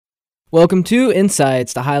Welcome to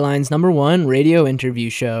Insights, the Highline's #1 radio interview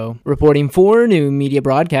show. Reporting for New Media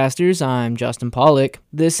Broadcasters, I'm Justin Pollock.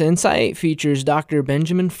 This insight features Dr.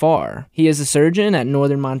 Benjamin Farr. He is a surgeon at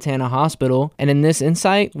Northern Montana Hospital, and in this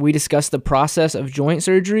insight, we discuss the process of joint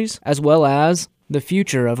surgeries as well as the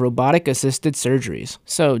future of robotic-assisted surgeries.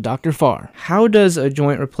 So, Dr. Farr, how does a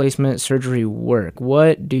joint replacement surgery work?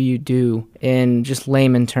 What do you do in just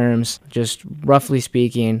layman terms, just roughly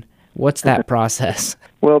speaking? What's that process?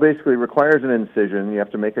 Well, basically, it requires an incision. You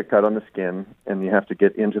have to make a cut on the skin, and you have to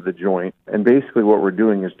get into the joint. And basically what we're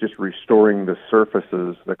doing is just restoring the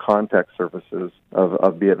surfaces, the contact surfaces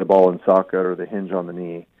of be it the ball and socket or the hinge on the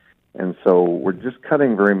knee. And so we're just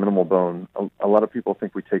cutting very minimal bone. A lot of people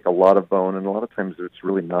think we take a lot of bone, and a lot of times it's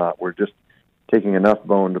really not. We're just taking enough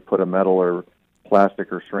bone to put a metal or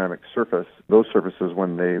plastic or ceramic surface. Those surfaces,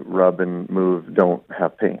 when they rub and move, don't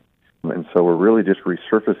have pain. And so we're really just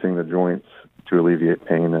resurfacing the joints to alleviate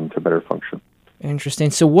pain and to better function. Interesting.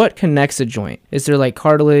 So what connects a joint? Is there like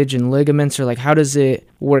cartilage and ligaments, or like how does it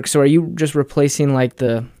work? So are you just replacing like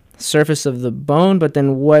the surface of the bone, but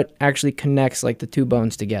then what actually connects like the two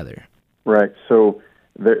bones together? Right. So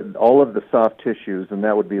all of the soft tissues, and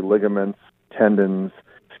that would be ligaments, tendons,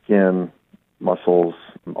 skin, muscles,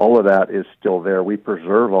 all of that is still there. We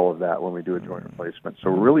preserve all of that when we do a joint replacement. So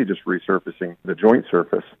we're really just resurfacing the joint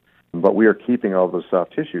surface. But we are keeping all those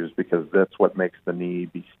soft tissues because that's what makes the knee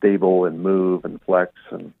be stable and move and flex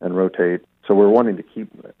and rotate. So we're wanting to keep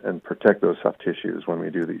and protect those soft tissues when we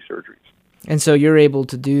do these surgeries. And so you're able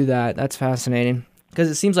to do that. That's fascinating because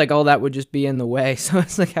it seems like all that would just be in the way. So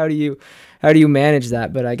it's like, how do you manage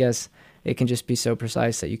that? But I guess it can just be so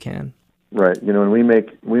precise that you can. Right. You know, and we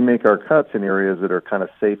make our cuts in areas that are kind of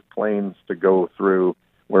safe planes to go through,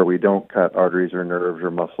 where we don't cut arteries or nerves or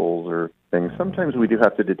muscles or things. Sometimes we do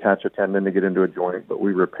have to detach a tendon to get into a joint, but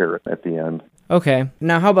we repair it at the end. Okay.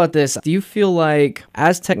 Now, how about this? Do you feel like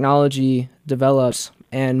as technology develops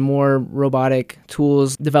and more robotic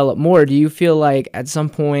tools develop more, do you feel like at some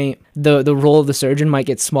point the role of the surgeon might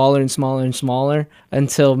get smaller and smaller and smaller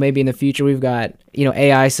until maybe in the future we've got,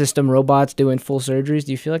 AI system robots doing full surgeries?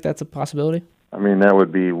 Do you feel like that's a possibility? I mean, that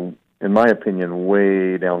would be, in my opinion,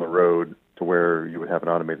 way down the road to where you would have an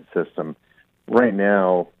automated system. Right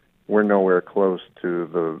now, we're nowhere close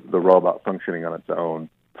to the robot functioning on its own.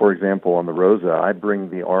 For example, on the ROSA, I bring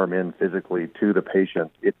the arm in physically to the patient.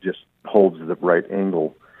 It just holds the right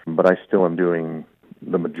angle, but I still am doing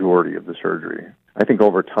the majority of the surgery. I think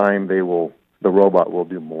over time the robot will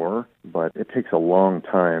do more, but it takes a long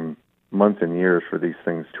time, months and years, for these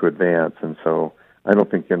things to advance, and so I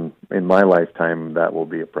don't think in my lifetime that will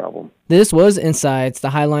be a problem. This was Insights, the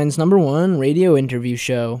Highline's #1 radio interview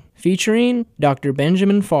show, featuring Dr.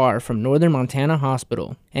 Benjamin Farr from Northern Montana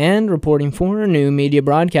Hospital. And reporting for New Media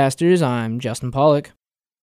Broadcasters, I'm Justin Pollock.